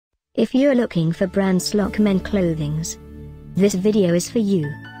If you're looking for Brandslock men clothings, this video is for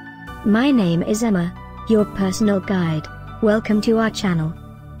you. My name is Emma, your personal guide. Welcome to our channel.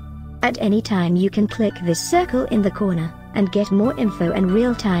 At any time you can click this circle in the corner, and get more info and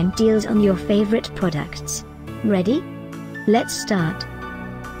real-time deals on your favorite products. Ready? Let's start.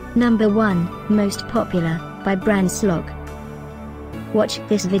 Number 1, Most Popular, by Brandslock. Watch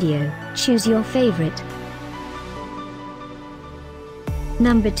this video, choose your favorite.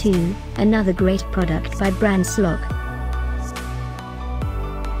 Number 2, another great product by Brandslock.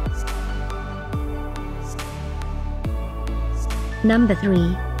 Number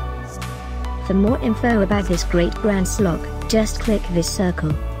 3. For more info about this great Brandslock, just click this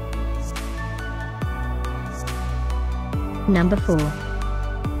circle. Number 4.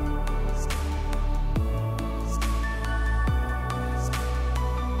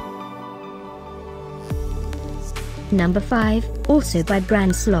 Number 5, also by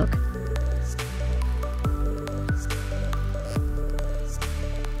Brandslock.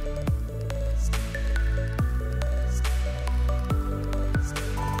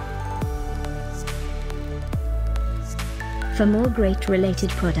 For more great related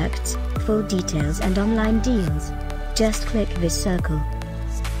products, full details and online deals, just click this circle.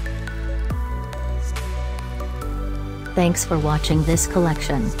 Thanks for watching this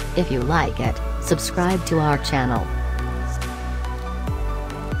collection. If you like it, subscribe to our channel.